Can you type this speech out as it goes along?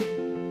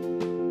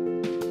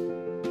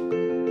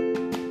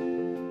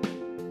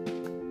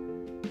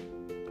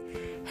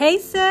Hey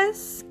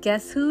sis,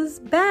 guess who's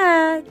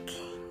back?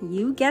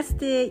 You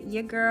guessed it,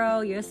 your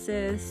girl, your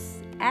sis,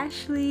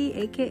 Ashley,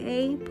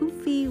 aka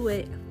Poofy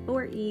with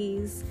 4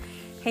 E's.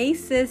 Hey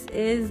sis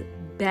is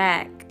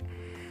back.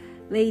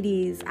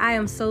 Ladies, I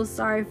am so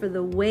sorry for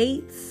the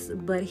waits,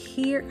 but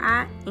here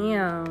I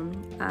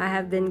am. I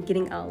have been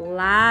getting a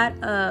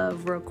lot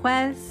of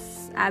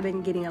requests. I've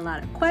been getting a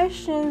lot of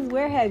questions.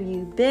 Where have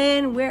you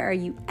been? Where are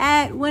you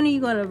at? When are you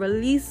going to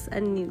release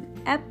a new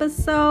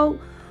episode?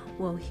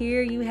 Well,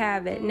 here you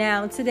have it.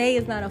 Now, today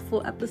is not a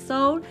full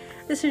episode.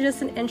 This is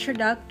just an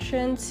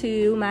introduction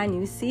to my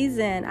new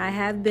season. I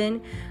have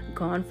been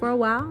gone for a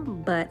while,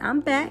 but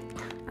I'm back.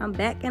 I'm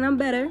back and I'm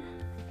better.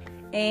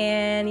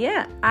 And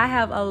yeah, I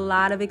have a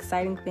lot of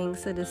exciting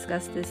things to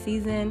discuss this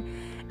season.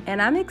 And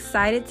I'm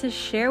excited to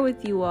share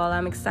with you all.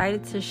 I'm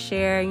excited to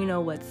share,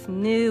 what's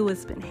new,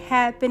 what's been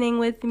happening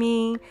with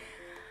me.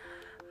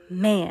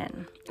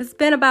 Man, it's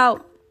been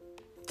about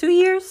 2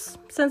 years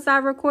since I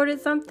recorded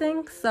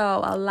something.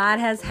 So a lot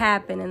has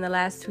happened in the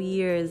last 2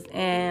 years.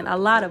 And a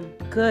lot of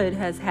good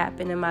has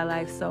happened in my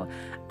life. So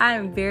I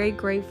am very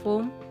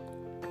grateful.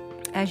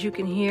 As you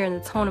can hear in the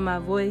tone of my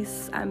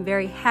voice, I'm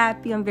very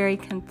happy. I'm very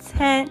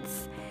content.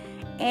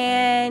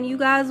 And you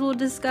guys will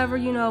discover,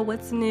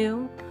 what's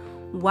new,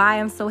 why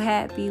I'm so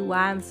happy,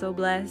 why I'm so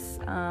blessed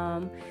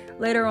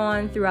later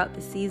on throughout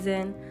the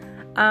season.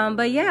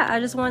 But yeah, I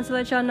just wanted to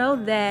let y'all know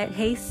that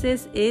Hey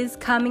Sis is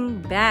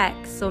coming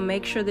back. So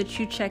make sure that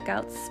you check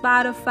out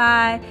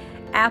Spotify,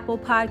 Apple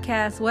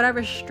Podcasts,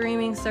 whatever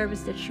streaming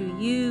service that you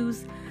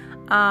use.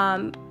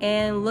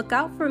 And look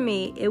out for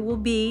me. It will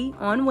be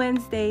on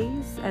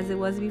Wednesdays, as it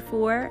was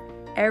before,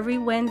 every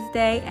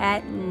Wednesday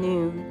at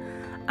noon.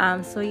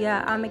 So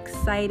yeah, I'm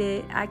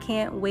excited. I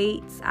can't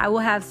wait. I will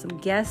have some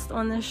guests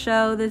on the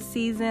show this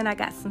season. I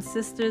got some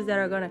sisters that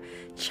are going to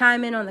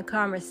chime in on the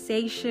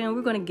conversation.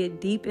 We're going to get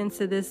deep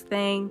into this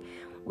thing.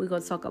 We're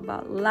going to talk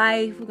about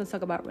life. We're going to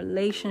talk about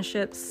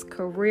relationships,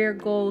 career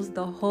goals,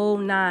 the whole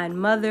nine,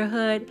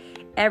 motherhood,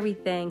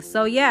 everything.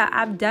 So yeah,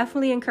 I'm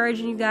definitely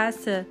encouraging you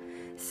guys to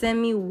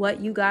send me what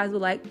you guys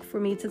would like for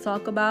me to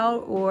talk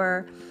about,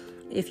 or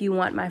if you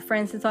want my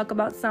friends to talk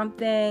about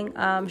something,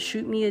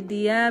 shoot me a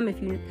DM.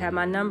 If you have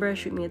my number,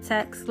 shoot me a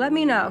text. Let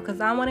me know,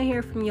 because I want to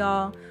hear from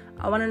y'all.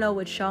 I want to know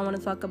what y'all want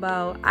to talk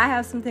about. I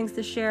have some things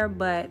to share,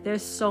 but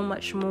there's so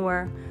much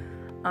more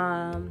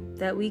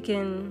that we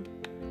can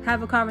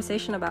have a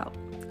conversation about.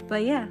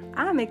 But yeah,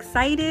 I'm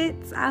excited.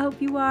 I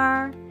hope you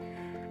are.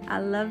 I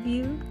love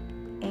you,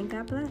 and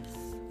God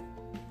bless.